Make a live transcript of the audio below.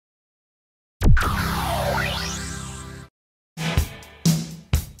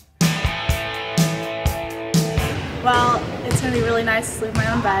it's going to be really nice to sleep in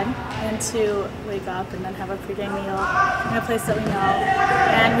my own bed and to wake up and then have a pregame meal in a place that we know.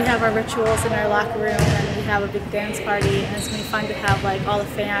 And we have our rituals in our locker room, and we have a big dance party, and it's going to be fun to have like all the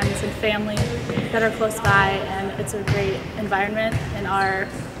fans and family that are close by, and it's a great environment in our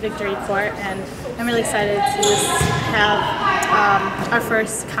victory court, and I'm really excited to just have our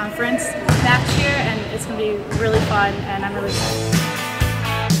first conference match here, and it's going to be really fun, and I'm really excited.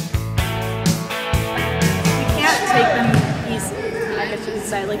 We can't take them easy, I guess you could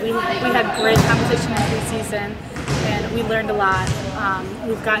say. Like we had great competition in preseason, and we learned a lot.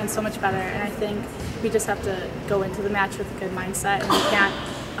 We've gotten so much better, and I think we just have to go into the match with a good mindset, and we can't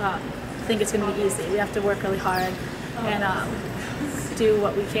think it's going to be easy. We have to work really hard and do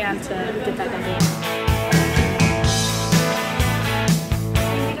what we can to get that game.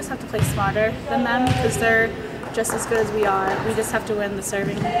 We just have to play smarter than them because they're just as good as we are. We just have to win the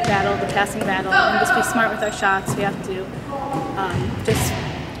serving battle, the passing battle, and just be smart with our shots. We have to just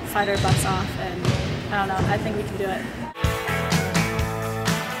fight our butts off, and I don't know, I think we can do it.